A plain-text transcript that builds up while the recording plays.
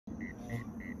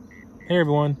Hey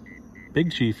everyone,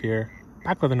 Big Chief here,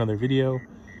 back with another video.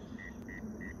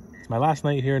 It's my last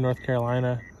night here in North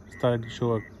Carolina. Started to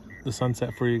show the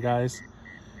sunset for you guys.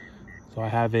 So I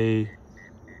have a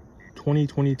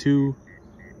 2022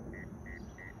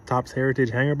 Topps Heritage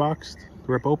hanger box to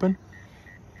rip open.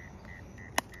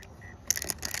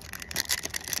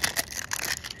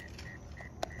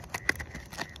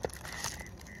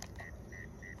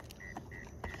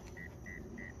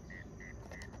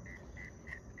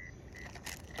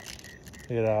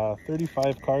 We got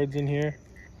 35 cards in here.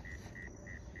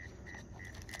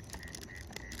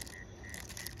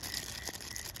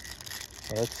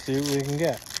 Let's see what we can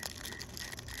get.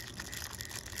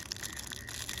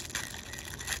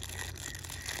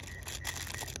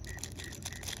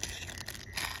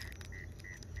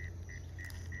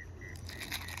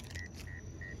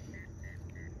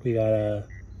 We got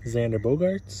Xander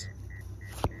Bogaerts,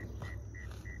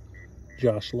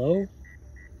 Josh Lowe,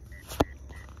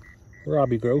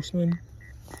 Robbie Grossman,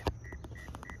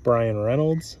 Brian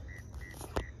Reynolds,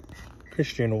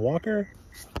 Christian Walker,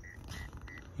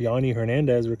 Yanni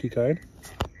Hernandez rookie card,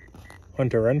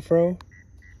 Hunter Renfroe,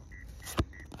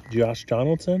 Josh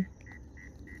Donaldson,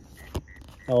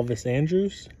 Elvis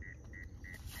Andrus,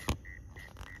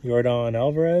 Yordan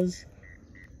Alvarez,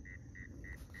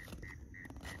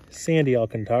 Sandy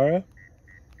Alcantara,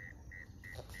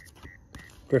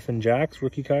 Griffin Jax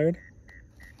rookie card,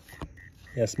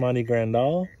 Yasmani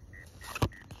Grandal,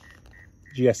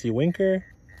 Jesse Winker,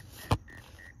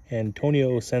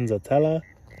 Antonio Senzatella,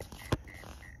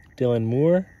 Dylan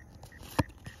Moore,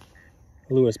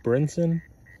 Lewis Brinson,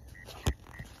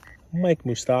 Mike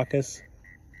Moustakas,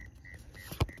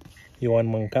 Yohan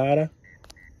Moncada,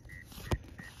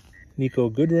 Nico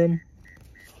Goodrum,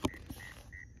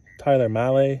 Tyler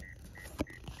Mahle,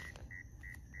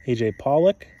 AJ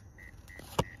Pollock,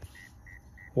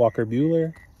 Walker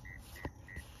Buehler,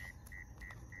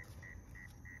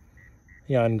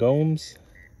 Yan Gomes,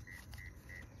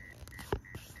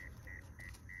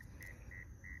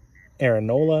 Aaron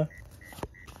Nola,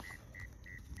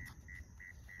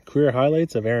 career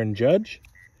highlights of Aaron Judge,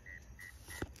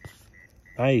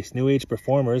 nice new age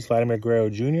performers, Vladimir Guerrero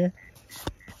Jr.,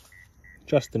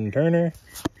 Justin Turner,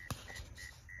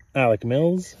 Alec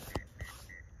Mills,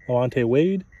 Alante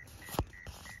Wade,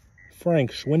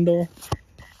 Frank Schwindel,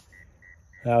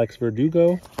 Alex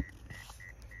Verdugo,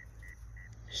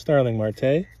 Starling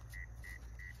Marte,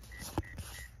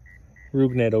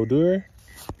 Rougned Odor,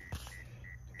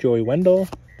 Joey Wendell,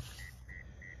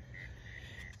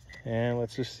 and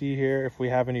let's just see here if we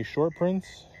have any short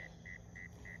prints.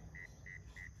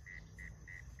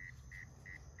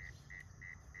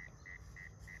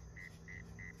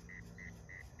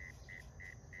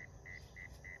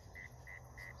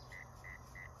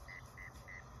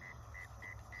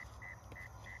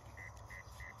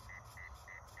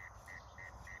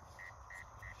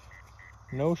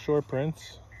 No short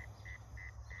prints,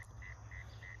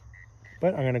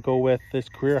 but I'm going to go with this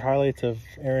career highlights of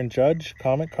Aaron Judge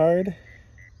comic card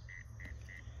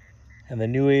and the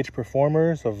new age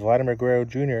performers of Vladimir Guerrero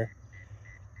Jr.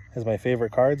 as my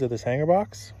favorite cards of this hanger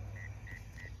box.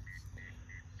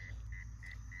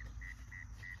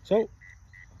 So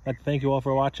I'd like to thank you all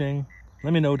for watching.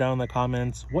 Let me know down in the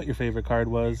comments what your favorite card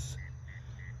was.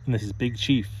 And this is Big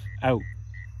Chief out.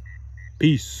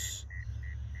 Peace.